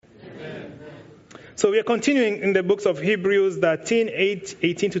So we are continuing in the books of Hebrews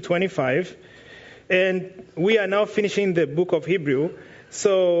 18 to 25. And we are now finishing the book of Hebrew.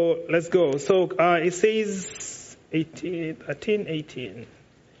 So let's go. So it says 18.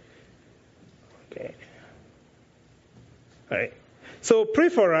 Okay. All right. So pray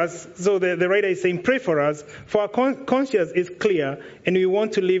for us. So the writer is saying, pray for us, for our conscience is clear and we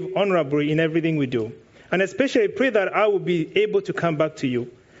want to live honorably in everything we do. And especially pray that I will be able to come back to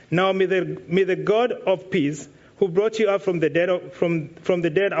you. Now may the God of peace, who brought you up from the dead, from the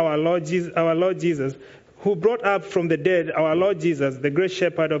dead, our Lord Jesus, who brought up from the dead our Lord Jesus, the great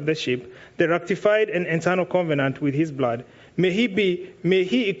shepherd of the sheep, the rectified and eternal covenant with his blood, may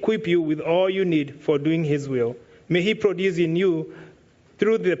he equip you with all you need for doing his will. May he produce in you,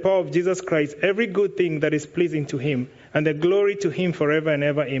 through the power of Jesus Christ, every good thing that is pleasing to him, and the glory to him forever and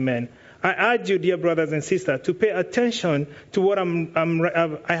ever. Amen. I urge you, dear brothers and sisters, to pay attention to what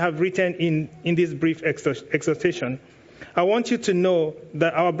I have written in this brief exhortation. I want you to know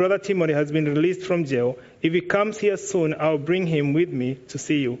that our brother Timothy has been released from jail. If he comes here soon, I'll bring him with me to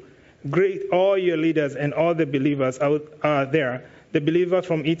see you. Greet all your leaders and all the believers out there. The believer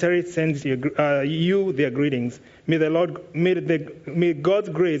from Italy sends you their greetings. May God's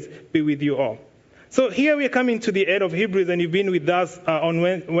grace be with you all. So here we are coming to the end of Hebrews, and you've been with us on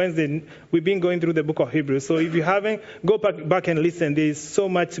Wednesday. We've been going through the book of Hebrews. So if you haven't, go back and listen. There is so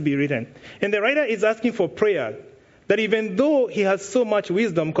much to be written. And the writer is asking for prayer. That even though he has so much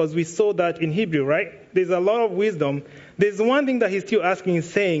wisdom, because we saw that in Hebrew, right? There's a lot of wisdom. There's one thing that he's still asking, is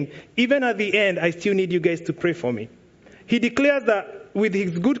saying, even at the end, I still need you guys to pray for me. He declares that with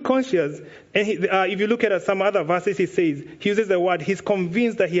his good conscience, and if you look at some other verses, he uses the word, he's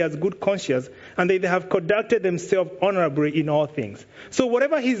convinced that he has good conscience, and they have conducted themselves honorably in all things. So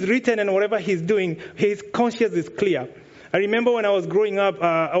whatever he's written and whatever he's doing, his conscience is clear. I remember when I was growing up,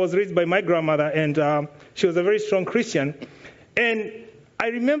 I was raised by my grandmother, and she was a very strong Christian. And I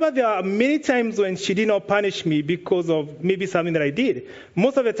remember there are many times when she did not punish me because of maybe something that I did.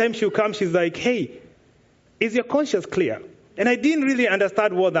 Most of the time she'll come, she's like, hey, is your conscience clear? And I didn't really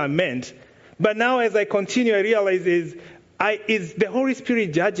understand what that meant. But now as I continue, I realize is the Holy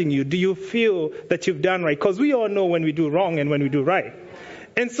Spirit judging you? Do you feel that you've done right? Because we all know when we do wrong and when we do right.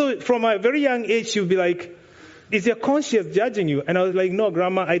 And so from a very young age, she'll be like, is your conscience judging you? And I was like, no,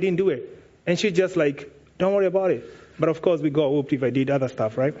 Grandma, I didn't do it. And she's just like, don't worry about it. But of course, we got whooped if I did other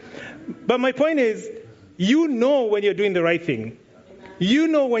stuff, right? But my point is, you know when you're doing the right thing. You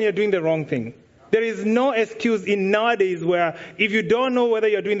know when you're doing the wrong thing. There is no excuse in nowadays where if you don't know whether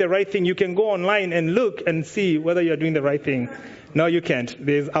you're doing the right thing, you can go online and look and see whether you're doing the right thing. No, you can't.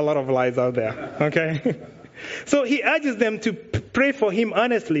 There's a lot of lies out there, okay? So he urges them to pray for him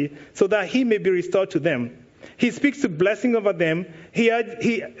earnestly so that he may be restored to them. He speaks to blessing over them. The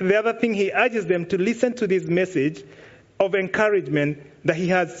other thing, he urges them to listen to this message of encouragement that he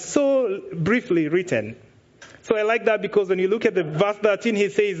has so briefly written. So I like that because when you look at the verse 13, he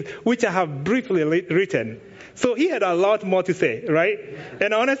says, which I have briefly written. So he had a lot more to say, right?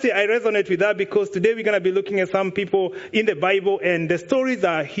 And honestly, I resonate with that because today we're going to be looking at some people in the Bible and the stories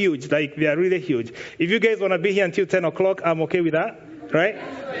are huge, like they are really huge. If you guys want to be here until 10 o'clock, I'm okay with that, right?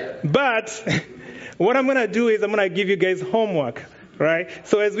 But what I'm going to do is I'm going to give you guys homework. Right?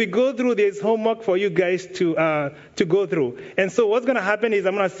 So as we go through, there's homework for you guys to go through. And so what's going to happen is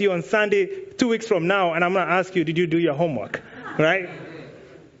I'm going to see you on Sunday 2 weeks from now, and I'm going to ask you, did you do your homework? Right?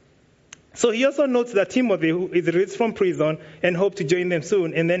 So he also notes that Timothy, who is released from prison, and hope to join them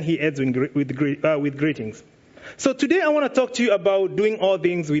soon, and then he ends with greetings. So today I want to talk to you about doing all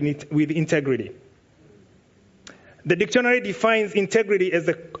things with integrity. The dictionary defines integrity as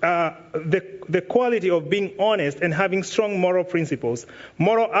the quality of being honest and having strong moral principles.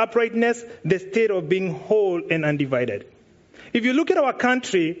 Moral uprightness, the state of being whole and undivided. If you look at our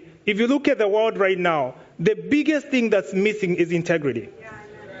country, if you look at the world right now, the biggest thing that's missing is integrity.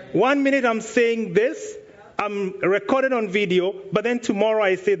 1 minute I'm saying this, I'm recorded on video, but then tomorrow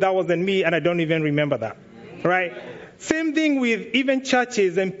I say that wasn't me and I don't even remember that. Right? Same thing with even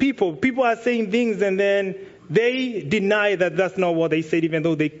churches and people. People are saying things and then they deny that that's not what they said, even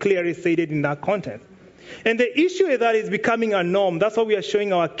though they clearly said it in that content. And the issue is that it's becoming a norm. That's what we are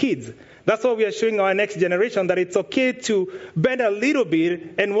showing our kids. That's what we are showing our next generation, that it's okay to bend a little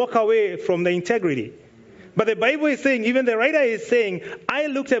bit and walk away from the integrity. But the Bible is saying, even the writer is saying, I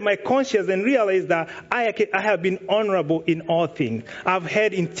looked at my conscience and realized that I have been honorable in all things. I've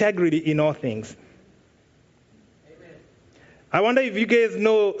had integrity in all things. Amen. I wonder if you guys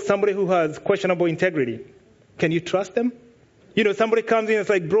know somebody who has questionable integrity. Can you trust them? You know, somebody comes in and it's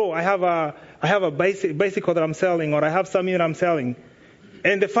like, bro, I have a bicycle that I'm selling, or I have something that I'm selling.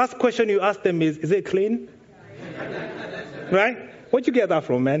 And the first question you ask them is it clean? Right? Where'd you get that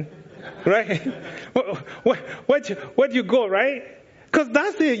from, man? Right? Where'd you go, right? Because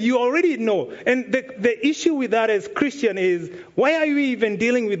that's it. You already know. And the issue with that as Christian is, why are you even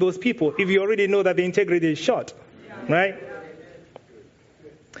dealing with those people if you already know that the integrity is short? Right?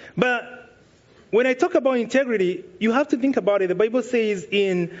 But when I talk about integrity, you have to think about it. The Bible says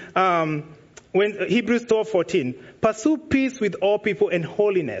in Hebrews 12:14, pursue peace with all people and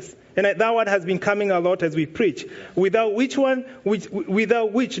holiness. And that one has been coming a lot as we preach. Without which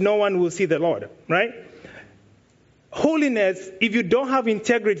no one will see the Lord. Right? Holiness, if you don't have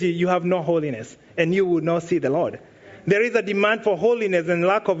integrity, you have no holiness, and you will not see the Lord. There is a demand for holiness, and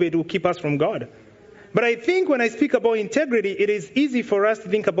lack of it will keep us from God. But I think when I speak about integrity, it is easy for us to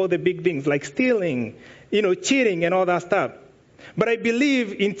think about the big things like stealing, cheating and all that stuff. But I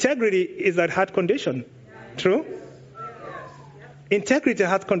believe integrity is a heart condition. True? Integrity is a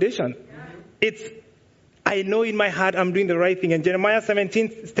heart condition. I know in my heart I'm doing the right thing. And Jeremiah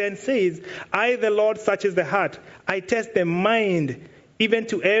 17:10 says, I, the Lord, searches the heart. I test the mind, even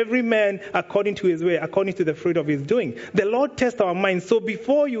to every man according to his way, according to the fruit of his doing. The Lord tests our minds. So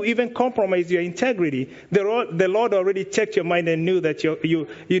before you even compromise your integrity, the Lord already checked your mind and knew that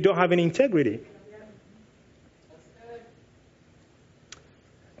you don't have any integrity.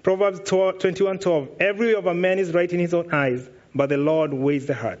 Proverbs 21:12. Every way of a man is right in his own eyes, but the Lord weighs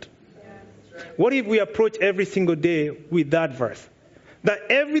the heart. What if we approach every single day with that verse? That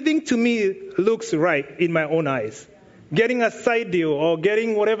everything to me looks right in my own eyes. Getting a side deal or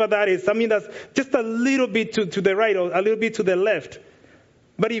getting whatever that is, something that's just a little bit to the right or a little bit to the left.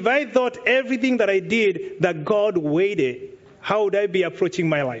 But if I thought everything that I did, that God weighed it, how would I be approaching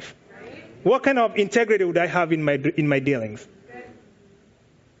my life? What kind of integrity would I have in my dealings?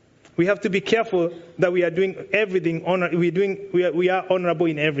 We have to be careful that we are doing everything, we are honorable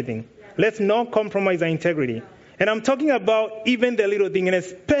in everything. Let's not compromise our integrity. And I'm talking about even the little thing, and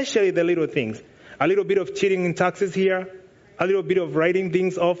especially the little things. A little bit of cheating in taxes here, a little bit of writing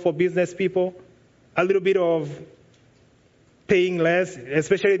things off for business people, a little bit of paying less,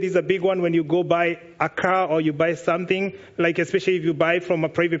 especially this is a big one when you go buy a car or you buy something, like especially if you buy from a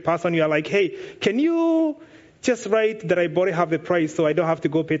private person, you are like, hey, can you just write that I bought it half the price so I don't have to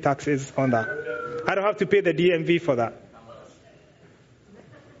go pay taxes on that. I don't have to pay the DMV for that.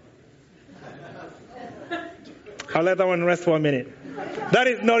 I'll let that one rest for a minute. That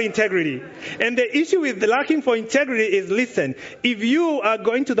is not integrity. And the issue with lacking for integrity is, listen, if you are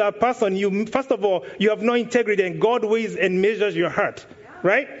going to that person, first of all, you have no integrity and God weighs and measures your heart,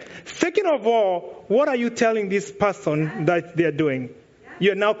 right? Second of all, what are you telling this person that they are doing?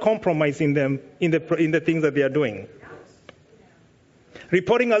 You're now compromising them in the things that they are doing.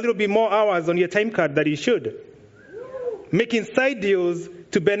 Reporting a little bit more hours on your time card that you should. Making side deals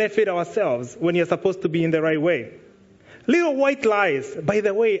to benefit ourselves when you're supposed to be in the right way. Little white lies. By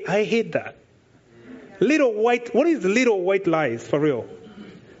the way, I hate that. What is little white lies for real?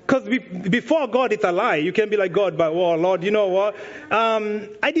 Because before God, it's a lie. You can be like, God, but oh, Lord, you know what?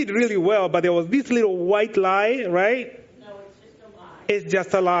 I did really well, but there was this little white lie, right? No, it's just a lie. It's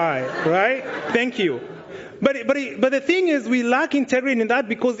just a lie, right? Thank you. But the thing is, we lack integrity in that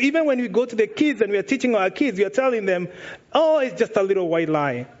because even when we go to the kids and we are teaching our kids, we are telling them, oh, it's just a little white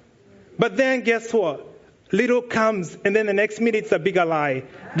lie. But then guess what? Little comes, and then the next minute it's a bigger lie.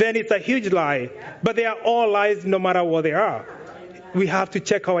 Then it's a huge lie. But they are all lies no matter what they are. We have to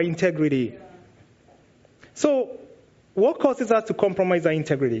check our integrity. So, what causes us to compromise our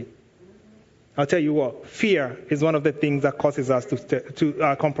integrity? I'll tell you what. Fear is one of the things that causes us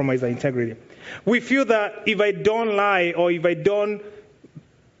to compromise our integrity. We feel that if I don't lie or if I don't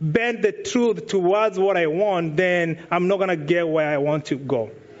bend the truth towards what I want, then I'm not going to get where I want to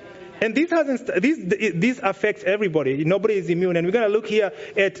go. And this affects everybody. Nobody is immune. And we're going to look here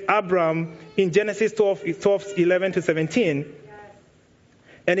at Abraham in Genesis 12:11 to 17.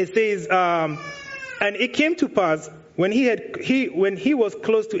 And it says, and it came to pass when he was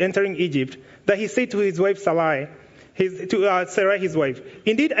close to entering Egypt, that he said to his wife Sarai, Sarah his wife,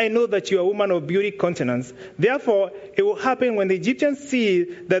 indeed I know that you are a woman of beauty countenance. Therefore it will happen when the Egyptians see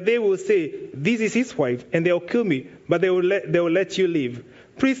that they will say, this is his wife, and they will kill me, but they will let you live.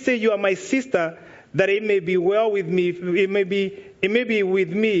 Please say you are my sister, that it may be well with me. It may be with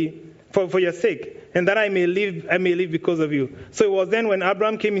me for your sake, and that I may live because of you. So it was then when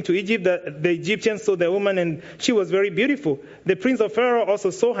Abraham came into Egypt that the Egyptians saw the woman, and she was very beautiful. The prince of Pharaoh also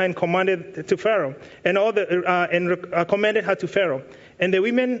saw her and commanded to Pharaoh, and commended her to Pharaoh. And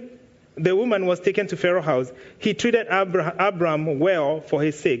the woman was taken to Pharaoh's house. He treated Abraham well for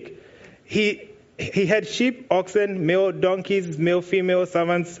his sake. he had sheep, oxen, male donkeys, male, female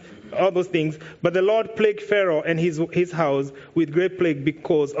servants, all those things. But the Lord plagued Pharaoh and his house with great plague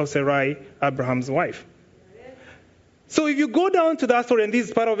because of Sarai, Abraham's wife. So if you go down to that story, and this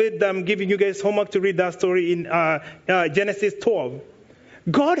is part of it, I'm giving you guys homework to read that story in Genesis 12.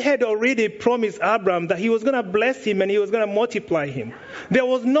 God had already promised Abraham that he was going to bless him and he was going to multiply him. There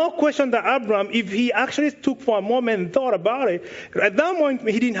was no question that Abraham, if he actually took for a moment and thought about it, at that moment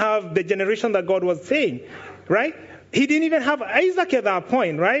he didn't have the generation that God was saying, right? He didn't even have Isaac at that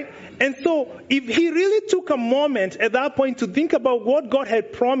point, right? And so if he really took a moment at that point to think about what God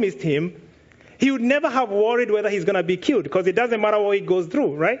had promised him, he would never have worried whether he's going to be killed, because it doesn't matter what he goes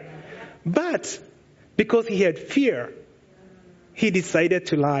through, right? But because he had fear, he decided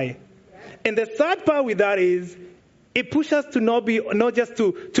to lie. And the sad part with that is, it pushes us to not just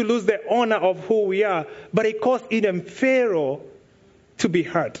to lose the honor of who we are, but it caused even Pharaoh to be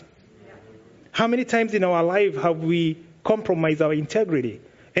hurt. How many times in our life have we compromised our integrity?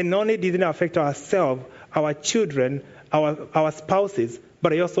 And not only did it affect ourselves, our children, our spouses,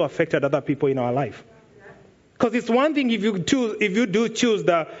 but it also affected other people in our life. Because it's one thing if you do choose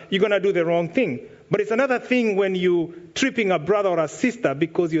that you're going to do the wrong thing. But it's another thing when you tripping a brother or a sister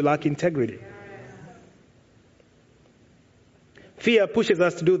because you lack integrity. Fear pushes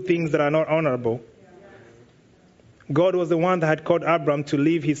us to do things that are not honorable. God was the one that had called Abraham to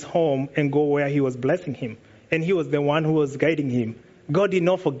leave his home and go where he was blessing him. And he was the one who was guiding him. God did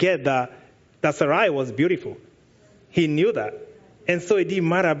not forget that Sarai was beautiful. He knew that. And so it didn't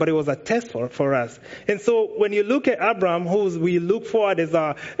matter, but it was a test for us. And so when you look at Abraham, who we look forward as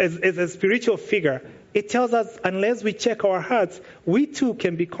a spiritual figure, it tells us unless we check our hearts, we too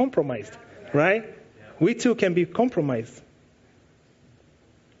can be compromised, right? We too can be compromised.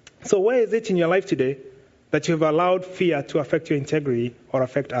 So where is it in your life today that you've allowed fear to affect your integrity or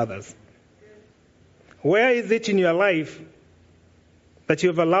affect others? Where is it in your life that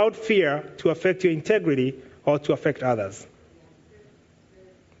you've allowed fear to affect your integrity or to affect others?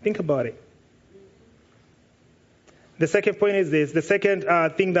 Think about it. The second point is this. The second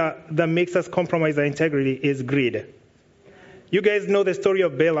thing that makes us compromise our integrity is greed. You guys know the story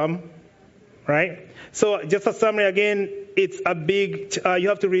of Balaam, right? So just a summary again, it's a big, you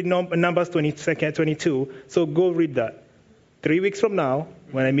have to read Numbers 22. So go read that. 3 weeks from now,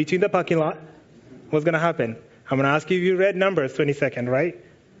 when I meet you in the parking lot, what's going to happen? I'm going to ask you if you read Numbers 22nd, right?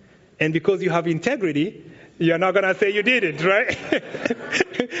 And because you have integrity, you're not going to say you did it, right?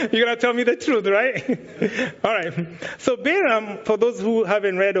 You're going to tell me the truth, right? All right. So Balaam, for those who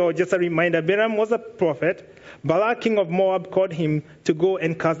haven't read, or just a reminder, Balaam was a prophet. Balak, king of Moab, called him to go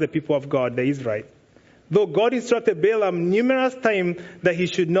and curse the people of God, the Israelites. Though God instructed Balaam numerous times that he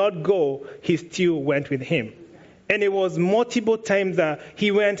should not go, he still went with him. And it was multiple times that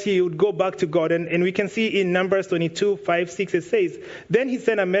he would go back to God. And we can see in Numbers 22, 5, 6, it says, Then he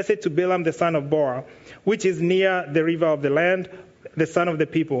sent a message to Balaam, the son of Beor, which is near the river of the land, the son of the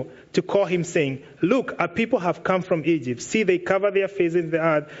people, to call him, saying, Look, our people have come from Egypt. See, they cover their faces in the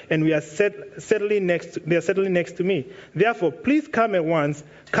earth, and they are settling next to me. Therefore, please come at once,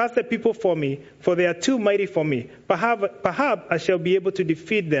 cast the people for me, for they are too mighty for me. Perhaps I shall be able to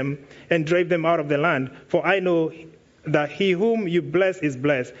defeat them and drive them out of the land. For I know that he whom you bless is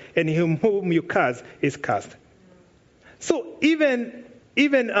blessed, and him whom you curse is cursed. So even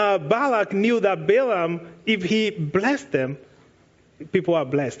Balak knew that Balaam, if he blessed them, people are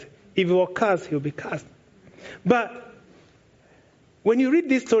blessed. If he were cursed, he'll be cursed. But when you read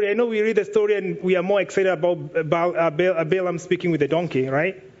this story, I know we read the story and we are more excited about Balaam speaking with the donkey,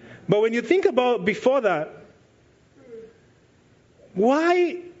 right? But when you think about before that,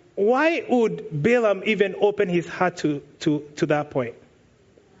 why would Balaam even open his heart to that point?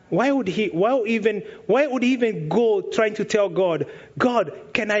 Why would he even go trying to tell God,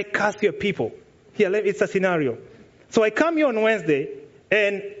 can I curse your people? Here, it's a scenario. So I come here on Wednesday,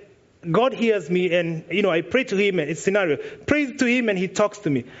 and God hears me, and I pray to him, and it's a scenario. Praise to him, and he talks to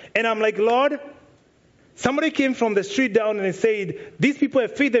me. And I'm like, Lord, somebody came from the street down and said, these people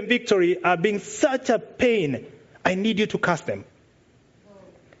at Faith and Victory are being such a pain. I need you to curse them.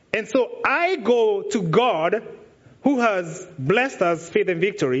 And so I go to God, who has blessed us, Faith and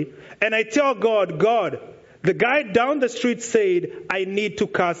Victory, and I tell God, the guy down the street said, I need to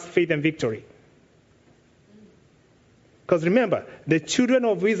curse Faith and Victory. Because remember, the children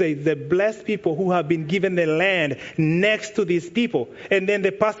of Israel, the blessed people who have been given the land next to these people. And then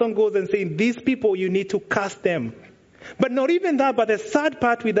the person goes and says, these people, you need to curse them. But not even that, but the sad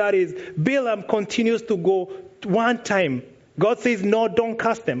part with that is Balaam continues to go one time. God says, no, don't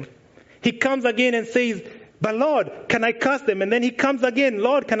curse them. He comes again and says, but Lord, can I curse them? And then he comes again,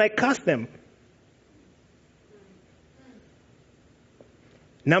 Lord, can I curse them?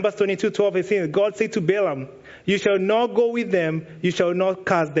 Numbers 22:12 is saying, God said to Balaam, you shall not go with them, you shall not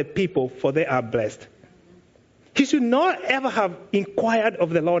curse the people, for they are blessed. He should not ever have inquired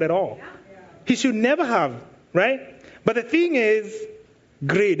of the Lord at all. He should never have, right? But the thing is,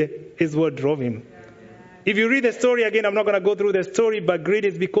 greed is what drove him. If you read the story again, I'm not going to go through the story, but greed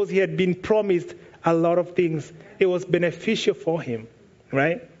is because he had been promised a lot of things. It was beneficial for him,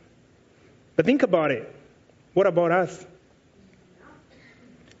 right? But think about it. What about us?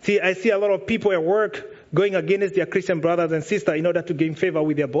 See, I see a lot of people at work going against their Christian brothers and sisters in order to gain favor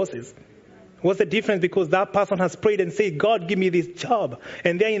with their bosses. What's the difference? Because that person has prayed and said, God, give me this job.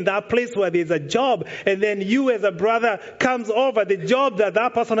 And they're in that place where there's a job. And then you as a brother comes over the job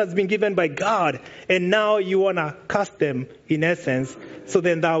that person has been given by God. And now you want to curse them in essence. So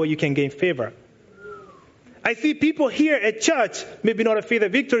then that way you can gain favor. I see people here at church, maybe not a Faith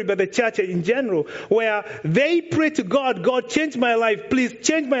of Victory, but the church in general, where they pray to God, God, change my life, please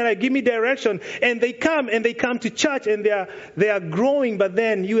change my life, give me direction. And they come to church and they are growing, but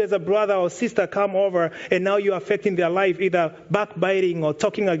then you as a brother or sister come over and now you're affecting their life, either backbiting or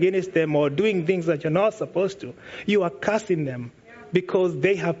talking against them or doing things that you're not supposed to. You are cursing them because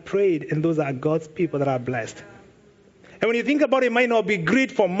they have prayed and those are God's people that are blessed. And when you think about it, it might not be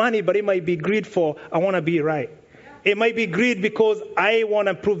greed for money, but it might be greed for, I want to be right. It might be greed because I want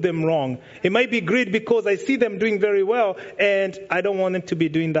to prove them wrong. It might be greed because I see them doing very well and I don't want them to be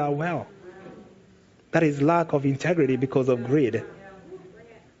doing that well. That is lack of integrity because of greed.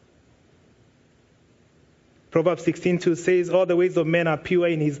 Proverbs 16:2 says, all the ways of men are pure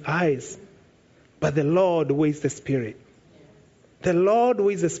in his eyes, but the Lord weighs the spirit. The Lord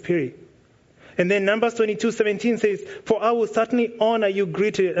weighs the spirit. And then Numbers 22:17 says, for I will certainly honor you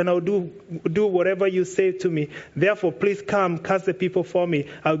greatly and I'll do whatever you say to me. Therefore, please come, curse the people for me.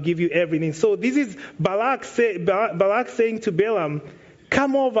 I'll give you everything. So this is Balak saying to Balaam,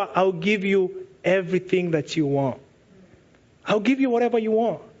 come over, I'll give you everything that you want. I'll give you whatever you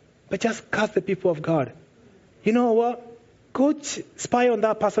want. But just curse the people of God. You know what? Go spy on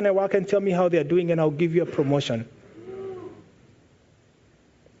that person at work and tell me how they're doing and I'll give you a promotion.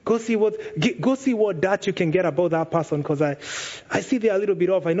 Go see what that you can get about that person, because I see they're a little bit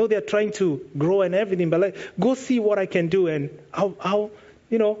off. I know they're trying to grow and everything, but go see what I can do, and I'll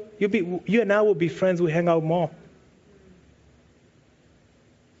you and I will be friends. We hang out more.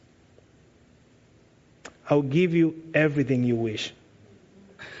 I'll give you everything you wish.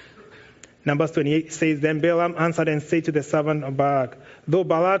 Numbers 28 says, then Balaam answered and said to the servant of Barak, though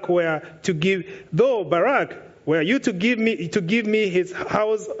Barak were you to give me his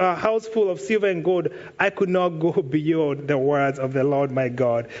house full of silver and gold, I could not go beyond the words of the Lord my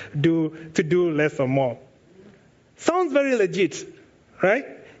God, to do less or more. Sounds very legit, right?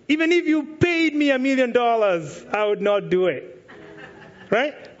 Even if you paid me $1 million, I would not do it.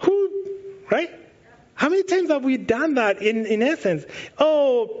 Right? Right? How many times have we done that in essence?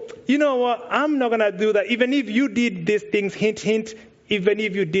 Oh, you know what? I'm not going to do that. Even if you did these things, hint, hint, even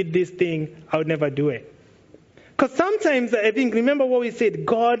if you did this thing, I would never do it. Because sometimes, I think, remember what we said,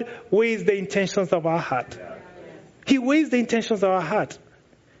 God weighs the intentions of our heart. He weighs the intentions of our heart.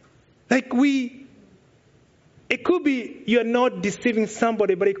 It could be you're not deceiving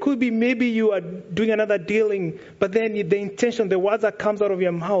somebody, but it could be maybe you are doing another dealing, but then the intention, the words that comes out of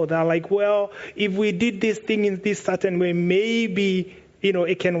your mouth are like, well, if we did this thing in this certain way, maybe,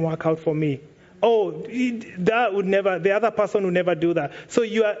 it can work out for me. Oh, the other person would never do that. So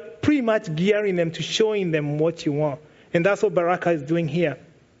you are pretty much gearing them to showing them what you want. And that's what Barak is doing here.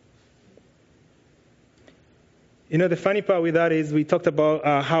 The funny part with that is we talked about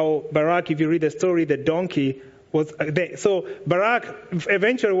how Barak, if you read the story, the donkey was there. So Barak,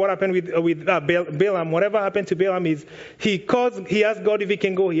 eventually what happened with Balaam, whatever happened to Balaam is he asked God if he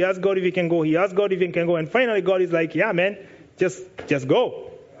can go, he asked God if he can go, he asked God if he can go, and finally God is like, yeah, man, just go.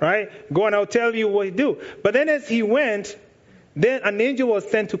 Right? Go and I'll tell you what to do. But then as he went, then an angel was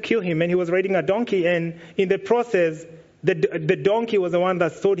sent to kill him, and he was riding a donkey, and in the process, the donkey was the one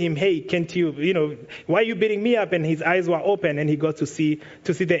that told him, hey, can't you, why are you beating me up? And his eyes were open, and he got to see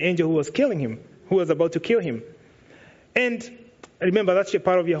the angel who was killing him, who was about to kill him. And remember, that's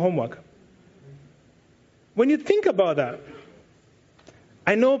part of your homework. When you think about that,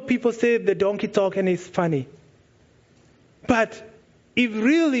 I know people say the donkey talk and it's funny, but if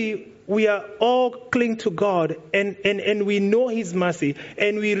really we are all cling to God and we know his mercy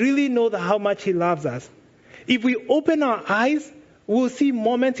and we really know how much he loves us, if we open our eyes, we'll see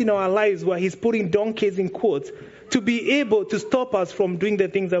moments in our lives where he's putting donkeys in quotes to be able to stop us from doing the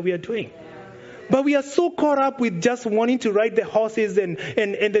things that we are doing. But we are so caught up with just wanting to ride the horses and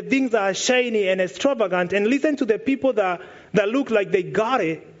the things that are shiny and extravagant and listen to the people that look like they got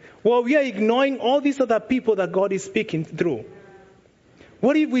it. Well, we are ignoring all these other people that God is speaking through.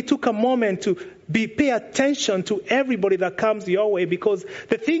 What if we took a moment to pay attention to everybody that comes your way? Because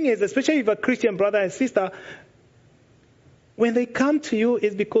the thing is, especially if a Christian brother and sister, when they come to you,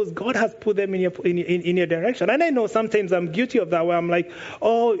 it's because God has put them in your direction. And I know sometimes I'm guilty of that, where I'm like,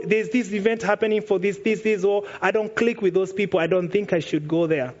 oh, there's this event happening for this, or I don't click with those people. I don't think I should go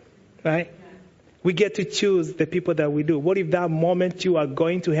there, right? We get to choose the people that we do. What if that moment you are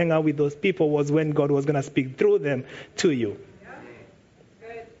going to hang out with those people was when God was going to speak through them to you?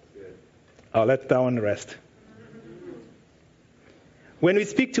 Oh, let that one rest. When we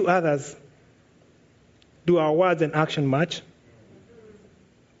speak to others, do our words and action match?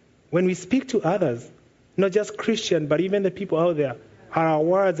 When we speak to others, not just Christian, but even the people out there, are our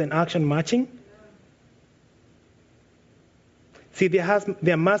words and action matching? See,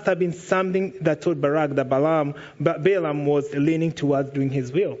 there must have been something that told Barak that Balaam was leaning towards doing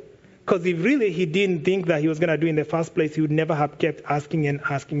his will. Because if really he didn't think that he was going to do in the first place, he would never have kept asking and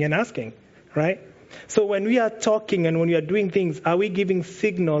asking and asking, right? So when we are talking and when we are doing things, are we giving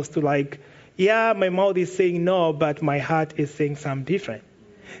signals to like, yeah, my mouth is saying no, but my heart is saying something different?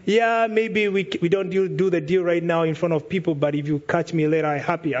 Yeah, maybe we don't do the deal right now in front of people, but if you catch me later at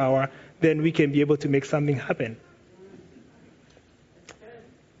happy hour, then we can be able to make something happen.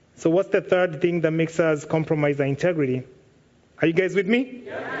 So what's the third thing that makes us compromise our integrity? Are you guys with me?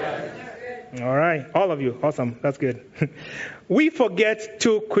 Yes. All right. All of you. Awesome. That's good. We forget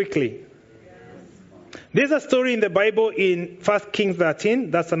too quickly. There's a story in the Bible in 1 Kings 13.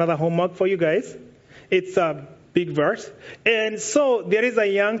 That's another homework for you guys. It's a big verse. And so there is a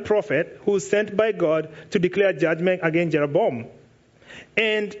young prophet who's sent by God to declare judgment against Jeroboam.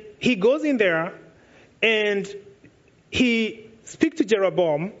 And he goes in there and he speaks to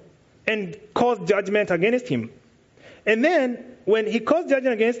Jeroboam and calls judgment against him. And then when he calls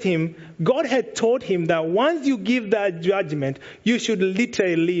judgment against him, God had told him that once you give that judgment, you should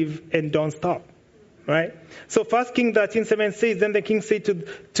literally leave and don't stop. Right? So 1 Kings 13:7 says, then the king said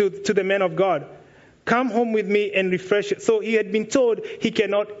to the man of God, come home with me and refresh it. So he had been told he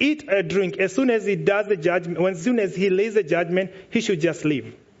cannot eat or drink. As soon as he does the judgment, as soon as he lays the judgment, he should just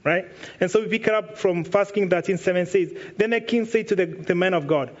leave. Right? And so we pick it up from 1 Kings 13:7 says, then the king said to the man of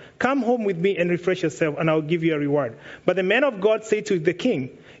God, come home with me and refresh yourself, and I'll give you a reward. But the man of God said to the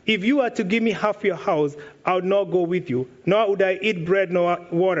king, if you are to give me half your house, I would not go with you, nor would I eat bread nor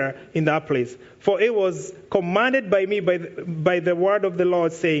water in that place. For it was commanded by me by the word of the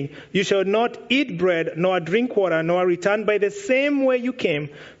Lord, saying, you shall not eat bread nor drink water, nor return by the same way you came.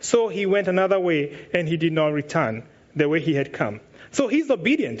 So he went another way, and he did not return the way he had come. So he's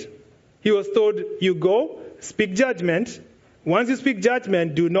obedient. He was told, you go, speak judgment. Once you speak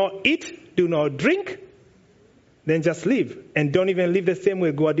judgment, do not eat, do not drink, then just leave. And don't even live the same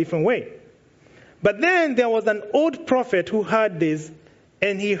way, go a different way. But then there was an old prophet who heard this,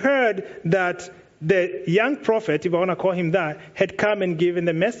 and he heard that the young prophet, if I want to call him that, had come and given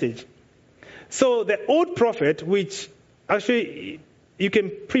the message. So the old prophet, which actually you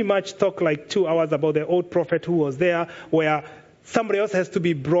can pretty much talk like 2 hours about the old prophet who was there, where somebody else has to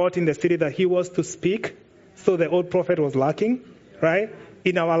be brought in the city that he was to speak. So the old prophet was lacking, right?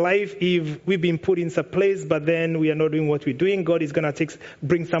 In our life, if we've been put in some place, but then we are not doing what we're doing, God is going to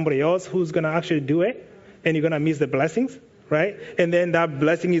bring somebody else who's going to actually do it, and you're going to miss the blessings, right? And then that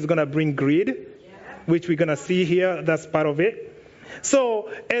blessing is going to bring greed, which we're going to see here. That's part of it.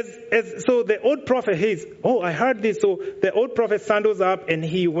 So so the old prophet, I heard this. So the old prophet sandals up and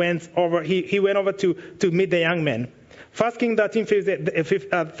he went over to meet the young man. 1 Kings 13,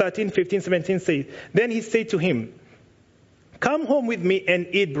 15, 17 says, then he said to him, come home with me and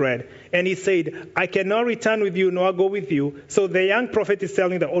eat bread. And he said, I cannot return with you, nor go with you. So the young prophet is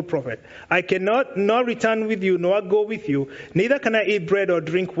telling the old prophet, I cannot nor return with you, nor go with you. Neither can I eat bread or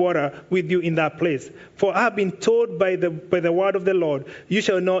drink water with you in that place. For I have been told by the word of the Lord, you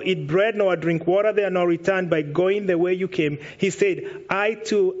shall not eat bread nor drink water there, nor return by going the way you came. He said, I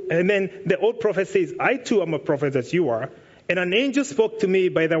too, and then the old prophet says, I too am a prophet as you are. And an angel spoke to me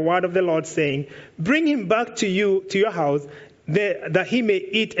by the word of the Lord, saying, bring him back to your house, that he may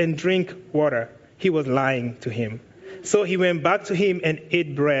eat and drink water. He was lying to him. So he went back to him and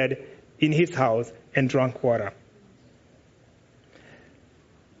ate bread in his house and drank water.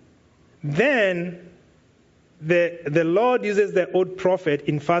 Then the Lord uses the old prophet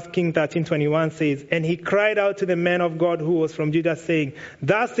in 1 Kings 13:21 says, and he cried out to the man of God who was from Judah, saying,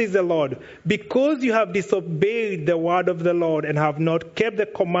 thus says the Lord, because you have disobeyed the word of the Lord and have not kept the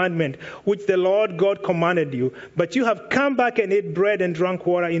commandment which the Lord God commanded you, but you have come back and ate bread and drank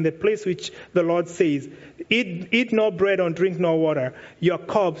water in the place which the Lord says, eat no bread or drink no water, your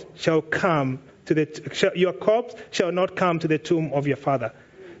corpse shall not come to the tomb of your father.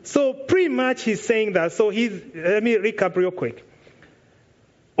 So pretty much he's saying that. So let me recap real quick.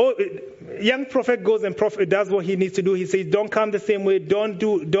 Young prophet goes and prophet does what he needs to do. He says, don't come the same way. Don't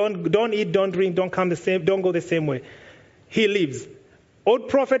eat, don't drink, don't go the same way. He leaves. Old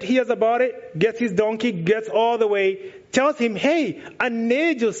prophet hears about it, gets his donkey, gets all the way, tells him, hey, an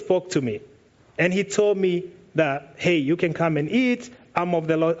angel spoke to me. And he told me that, hey, you can come and eat. I'm of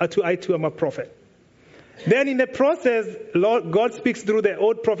the Lord. I too am a prophet. Then in the process, God speaks through the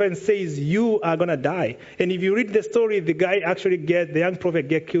old prophet and says, you are going to die. And if you read the story, the young prophet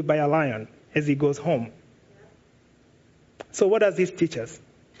gets killed by a lion as he goes home. So what does this teach us?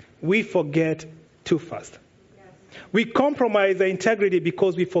 We forget too fast. We compromise the integrity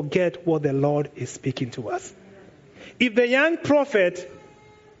because we forget what the Lord is speaking to us. If the young prophet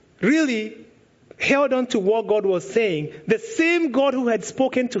really held on to what God was saying, the same God who had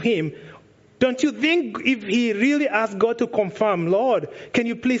spoken to him, don't you think if he really asked God to confirm, Lord, can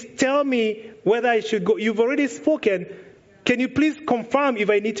you please tell me whether I should go? You've already spoken. Can you please confirm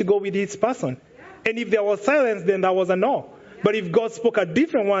if I need to go with this person? And if there was silence, then that was a no. But if God spoke a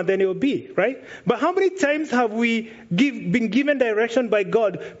different one, then it will be, right? But how many times have we been given direction by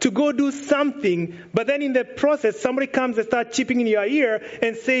God to go do something, but then in the process, somebody comes and starts chipping in your ear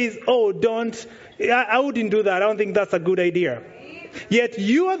and says, oh, I wouldn't do that. I don't think that's a good idea. Yet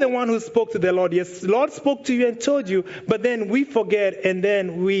you are the one who spoke to the Lord. Yes, Lord spoke to you and told you, but then we forget and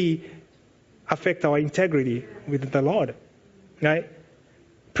then we affect our integrity with the Lord, right?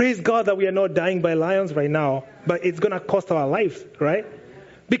 Praise God that we are not dying by lions right now, but it's going to cost our lives, right?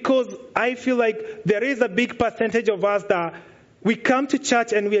 Because I feel like there is a big percentage of us that we come to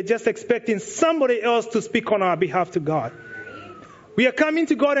church and we are just expecting somebody else to speak on our behalf to God. We are coming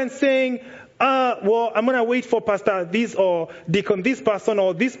to God and saying, well, I'm going to wait for Pastor this or Deacon this person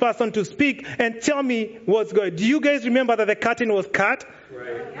or this person to speak and tell me what's good. Do you guys remember that the curtain was cut?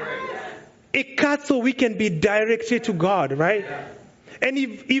 Right. It cut so we can be directed to God, right? And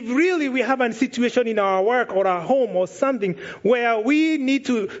if really we have a situation in our work or our home or something where we need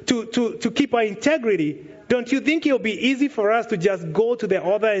to keep our integrity, don't you think it'll be easy for us to just go to the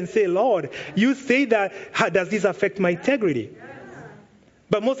other and say, Lord, you say that, how does this affect my integrity?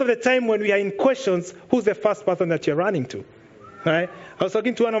 But most of the time when we are in questions, who's the first person that you're running to? Right? I was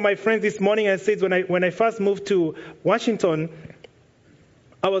talking to one of my friends this morning and said when I first moved to Washington,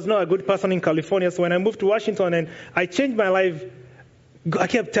 I was not a good person in California. So when I moved to Washington and I changed my life, I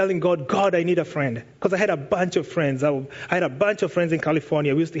kept telling God, I need a friend. Because I had a bunch of friends. I had a bunch of friends in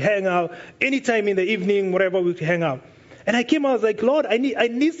California. We used to hang out anytime in the evening, whatever, we would hang out. And I was like, Lord, I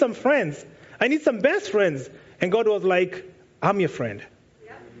need some friends. I need some best friends. And God was like, I'm your friend.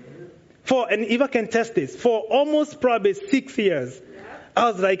 And if I can test this, for almost probably 6 years,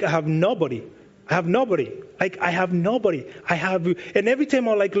 I was like, I have nobody. Like, I have nobody. And every time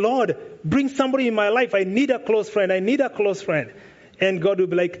I'm like, Lord, bring somebody in my life. I need a close friend. And God will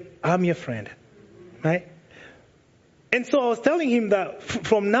be like, I'm your friend. Right? And so I was telling him that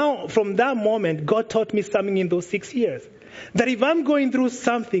from that moment, God taught me something in those 6 years. That if I'm going through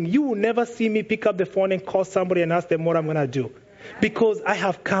something, you will never see me pick up the phone and call somebody and ask them what I'm going to do. Because I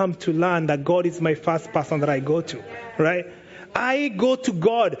have come to learn that God is my first person that I go to, right? I go to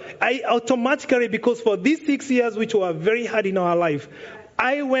God. I automatically, because for these 6 years, which were very hard in our life,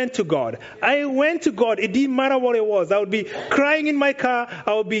 I went to God. It didn't matter what it was. I would be crying in my car.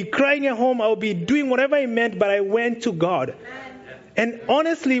 I would be crying at home. I would be doing whatever it meant, but I went to God. And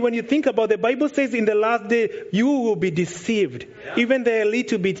honestly, when you think about it, the Bible says in the last day, you will be deceived. Even the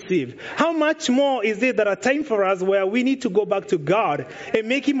elite will be deceived. How much more is it that a time for us where we need to go back to God and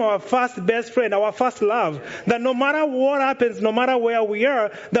make Him our first best friend, our first love? That no matter what happens, no matter where we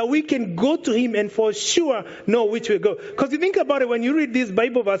are, that we can go to Him and for sure know which way to go. Because you think about it, when you read this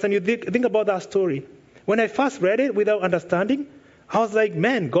Bible verse and you think about that story, when I first read it without understanding, I was like,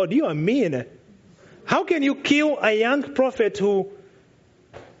 man, God, you are mean. How can you kill a young prophet who...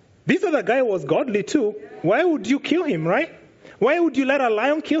 This other guy was godly too. Why would you kill him, right? Why would you let a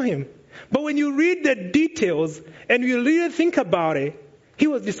lion kill him? But when you read the details and you really think about it, he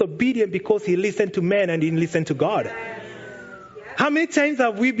was disobedient because he listened to man and didn't listen to God. How many times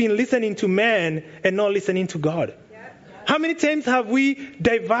have we been listening to man and not listening to God? How many times have we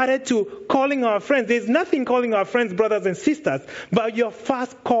diverted to calling our friends? There's nothing calling our friends brothers and sisters, but your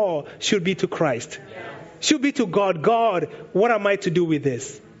first call should be to Christ. Should be to God. God, what am I to do with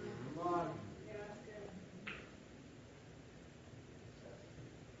this?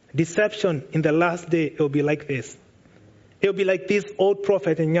 Deception in the last day, it will be like this. It will be like this old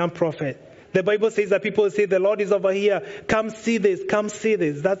prophet and young prophet. The Bible says that people say, the Lord is over here. Come see this. Come see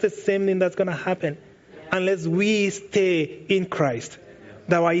this. That's the same thing that's going to happen. Unless we stay in Christ,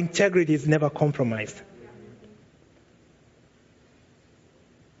 that our integrity is never compromised.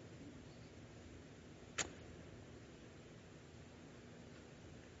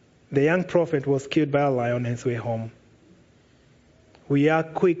 The young prophet was killed by a lion on his way home. We are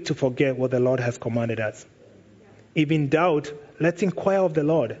quick to forget what the Lord has commanded us. If in doubt, let's inquire of the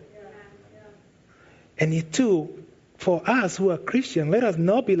Lord. And it too, for us who are Christian, let us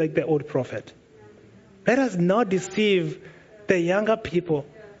not be like the old prophet. Let us not deceive the younger people,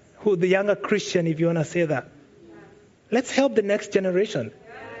 the younger Christian, if you want to say that. Let's help the next generation.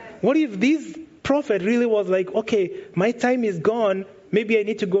 What if this prophet really was like, okay, my time is gone, maybe I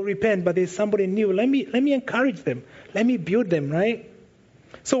need to go repent, but there's somebody new. Let me encourage them. Let me build them, right?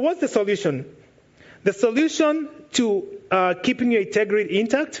 So what's the solution? The solution to keeping your integrity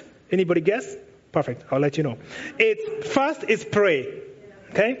intact, anybody guess? Perfect, I'll let you know. First is pray,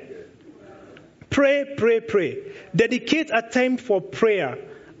 okay? Pray. Dedicate a time for prayer.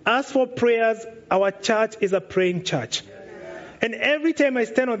 As for prayers, our church is a praying church. And every time I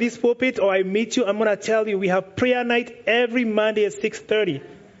stand on this pulpit or I meet you, I'm going to tell you we have prayer night every Monday at 6:30.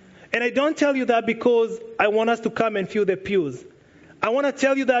 And I don't tell you that because I want us to come and fill the pews. I want to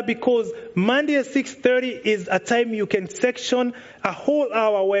tell you that because Monday at 6:30 is a time you can section a whole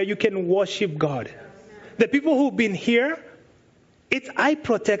hour where you can worship God. The people who've been here, I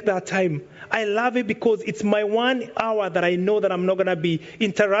protect that time. I love it because it's my 1 hour that I know that I'm not going to be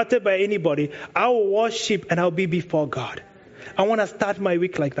interrupted by anybody. I'll worship and I'll be before God. I want to start my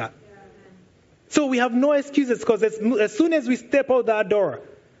week like that. So we have no excuses because as soon as we step out that door,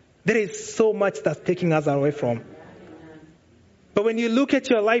 there is so much that's taking us away from. But when you look at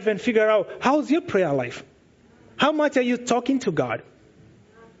your life and figure out, how's your prayer life? How much are you talking to God?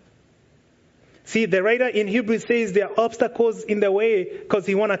 See, the writer in Hebrews says there are obstacles in the way because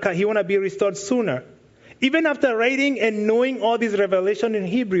he wanna be restored sooner. Even after writing and knowing all this revelation in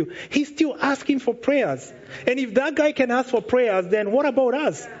Hebrew, he's still asking for prayers. And if that guy can ask for prayers, then what about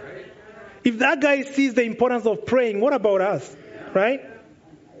us? If that guy sees the importance of praying, what about us? Right?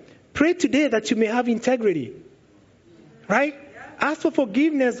 Pray today that you may have integrity. Right? Ask for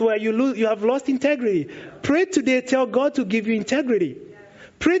forgiveness where you have lost integrity. Pray today, tell God to give you integrity.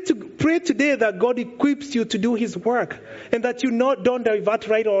 Pray today that God equips you to do His work and that you don't divert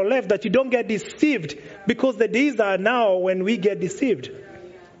right or left, that you don't get deceived because the days are now when we get deceived.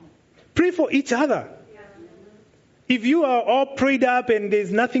 Pray for each other. If you are all prayed up and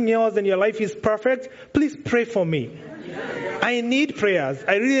there's nothing else and your life is perfect, please pray for me. I need prayers.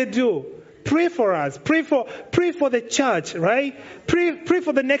 I really do. Pray for us. Pray for the church, right? Pray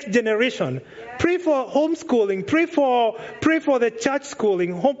for the next generation. Pray for homeschooling. Pray for the church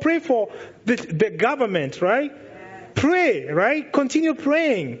schooling. Pray for the government, right? Pray, right? Continue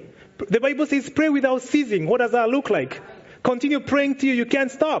praying. The Bible says pray without ceasing. What does that look like? Continue praying till you can't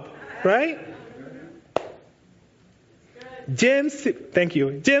stop, right? James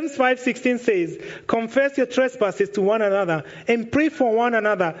 5:16 says, confess your trespasses to one another and pray for one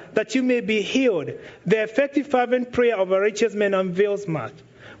another that you may be healed. The effective fervent prayer of a righteous man avails much.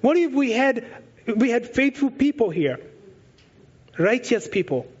 What if we had faithful people here, righteous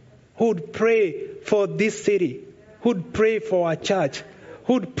people, who'd pray for this city, who'd pray for our church,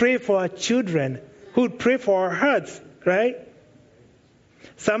 who'd pray for our children, who'd pray for our hearts, right?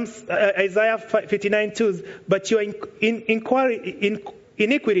 Isaiah 59:2, but your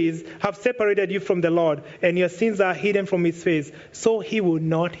iniquities have separated you from the Lord, and your sins are hidden from His face, so He will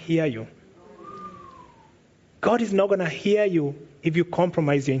not hear you. God is not going to hear you if you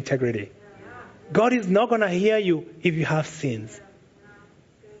compromise your integrity. God is not going to hear you if you have sins.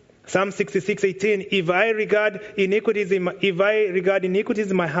 Psalm 66:18, if I regard iniquities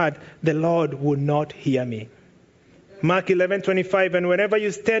in my heart, the Lord will not hear me. Mark 11:25, and whenever you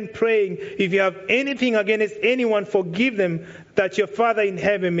stand praying, if you have anything against anyone, forgive them, that your Father in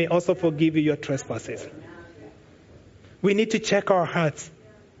heaven may also forgive you your trespasses. We need to check our hearts,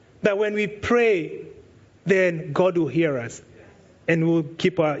 that when we pray, then God will hear us, and we'll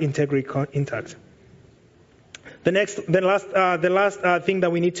keep our integrity intact. The last thing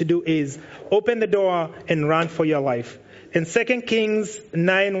that we need to do is open the door and run for your life. In 2 Kings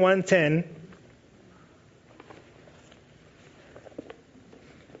 9:1-10,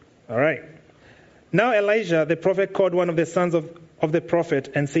 All right. Now Elijah, the prophet, called one of the sons of the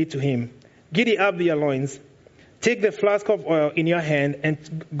prophet and said to him, "Giddy up your loins, take the flask of oil in your hand and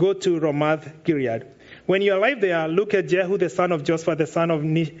go to Ramoth Gilead. When you arrive there, look at Jehu the son of Joshaphat the son of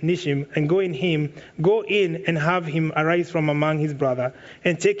Nishim, and go in and have him arise from among his brother,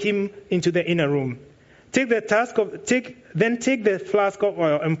 and take him into the inner room. Then take the flask of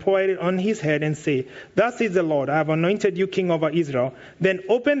oil and pour it on his head and say, 'Thus says the Lord, I have anointed you king over Israel.' Then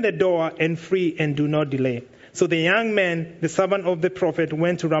open the door and free and do not delay." So the young man, the servant of the prophet,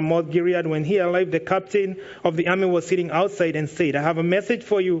 went to Ramoth Gilead. When he arrived, the captain of the army was sitting outside and said, "I have a message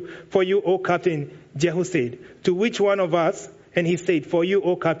for you, O captain." Jehu said, "To which one of us?" And he said, "For you,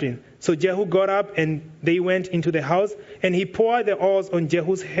 O captain." So Jehu got up and they went into the house, and he poured the oils on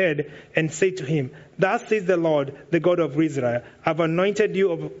Jehu's head and said to him, "Thus says the Lord, the God of Israel, I have anointed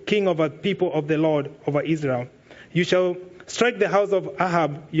you king over people of the Lord over Israel. You shall strike the house of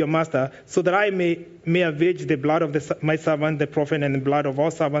Ahab, your master, so that I may avenge the blood of my servant, the prophet, and the blood of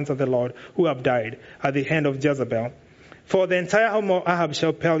all servants of the Lord who have died at the hand of Jezebel. For the entire home of Ahab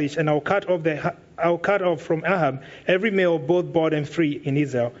shall perish, and I'll cut off from Ahab every male, both bond and free in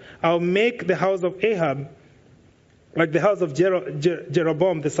Israel. I'll make the house of Ahab like the house of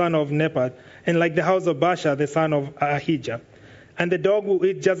Jeroboam, the son of Nebat, and like the house of Baasha, the son of Ahijah. And the dog will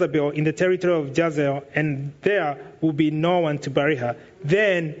eat Jezebel in the territory of Jezreel, and there will be no one to bury her."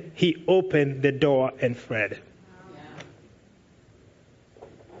 Then he opened the door and fled.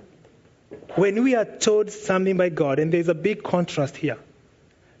 When we are told something by God, and there's a big contrast here.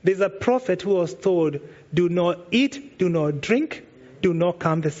 There's a prophet who was told, "Do not eat, do not drink, do not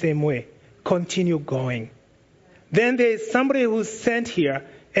come the same way. Continue going." Then there is somebody who's sent here,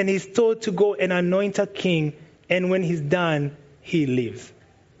 and he's told to go and anoint a king, and when he's done, he leaves.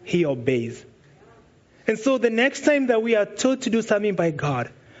 He obeys. And so the next time that we are told to do something by God,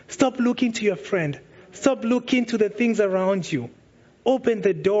 stop looking to your friend. Stop looking to the things around you. Open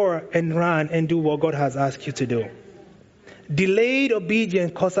the door and run and do what God has asked you to do. Delayed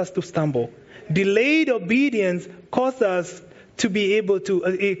obedience causes us to stumble. Delayed obedience causes us to be able to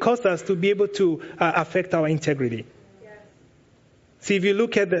affect our integrity. See, if you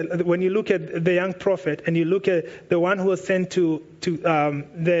look at when you look at the young prophet and you look at the one who was sent to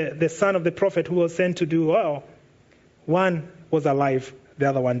the son of the prophet who was sent to do well, one was alive, the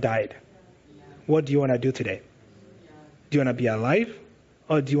other one died. What do you want to do today? Do you want to be alive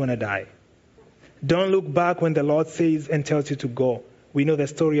or do you want to die? Don't look back when the Lord says and tells you to go. We know the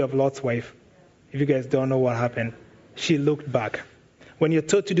story of Lot's wife. If you guys don't know what happened, she looked back. When you're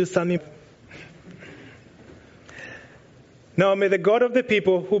told to do something. Now may the God of the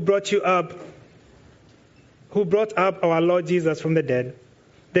people who brought up our Lord Jesus from the dead,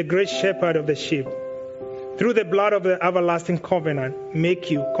 the great shepherd of the sheep, through the blood of the everlasting covenant,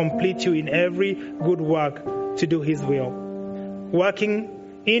 make you, complete you in every good work to do his will, working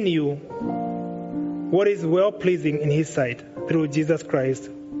in you what is well-pleasing in his sight, through Jesus Christ,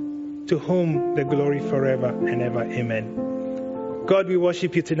 to whom the glory forever and ever. Amen. God, we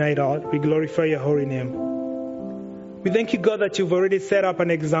worship you tonight, Lord. We glorify your holy name. We thank you, God, that you've already set up an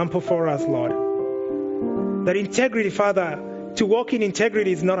example for us, Lord. That integrity, Father, to walk in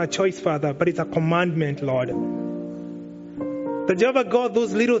integrity is not a choice, Father, but it's a commandment, Lord. That Jehovah God,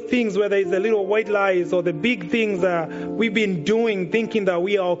 those little things, whether it's the little white lies or the big things that we've been doing, thinking that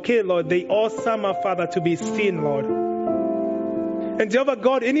we are okay, Lord, they all sum up, Father, to be sin, Lord. And Jehovah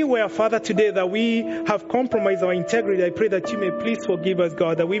God, anywhere, Father, today that we have compromised our integrity, I pray that you may please forgive us,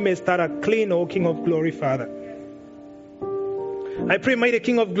 God, that we may start a clean, O King of Glory, Father. I pray, mighty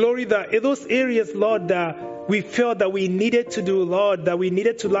King of Glory, that in those areas, Lord, that we felt that we needed to do, Lord, that we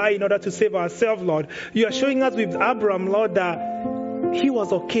needed to lie in order to save ourselves, Lord. You are showing us with Abraham, Lord, that he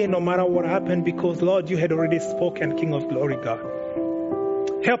was okay no matter what happened because, Lord, you had already spoken, King of Glory, God.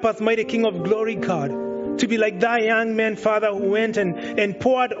 Help us, mighty King of Glory, God, to be like that young man, Father, who went and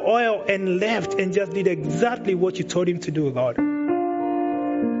poured oil and left and just did exactly what you told him to do, Lord.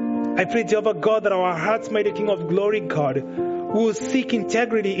 I pray, Jehovah God, that our hearts, mighty King of Glory, God, will seek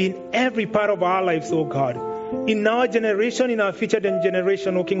integrity in every part of our lives, oh God. In our generation, in our future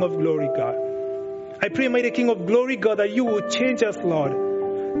generation, O King of Glory, God. I pray, mighty King of Glory, God, that you will change us, Lord.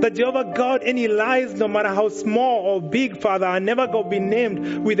 That Jehovah God, any lies, no matter how small or big, Father, are never going to be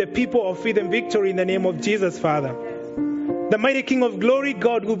named with the people of faith and victory in the name of Jesus, Father. The mighty King of Glory,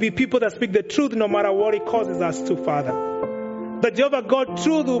 God, will be people that speak the truth no matter what it causes us to, Father. That Jehovah God,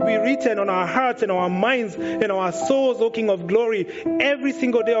 truth will be written on our hearts and our minds and our souls, O King of Glory, every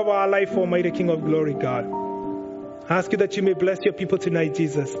single day of our life, Almighty King of Glory, God. I ask you that you may bless your people tonight,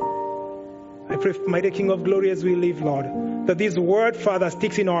 Jesus. I pray, mighty King of Glory, as we live, Lord, that this word, Father,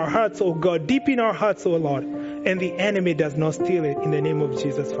 sticks in our hearts, oh God, deep in our hearts, oh Lord, and the enemy does not steal it, in the name of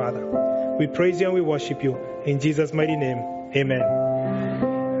Jesus, Father. We praise you and we worship you. In Jesus' mighty name,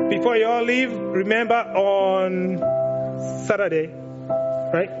 amen. Before you all leave, remember on Saturday,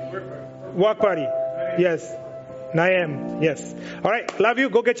 right? Work party. Yes. 9 a.m. Yes. All right. Love you.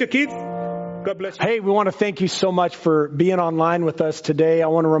 Go get your kids. God bless you. Hey, we want to thank you so much for being online with us today. I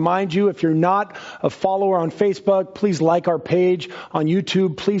want to remind you, if you're not a follower on Facebook, please like our page on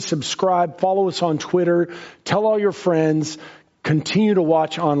YouTube. Please subscribe. Follow us on Twitter. Tell all your friends. Continue to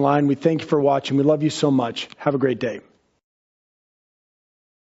watch online. We thank you for watching. We love you so much. Have a great day.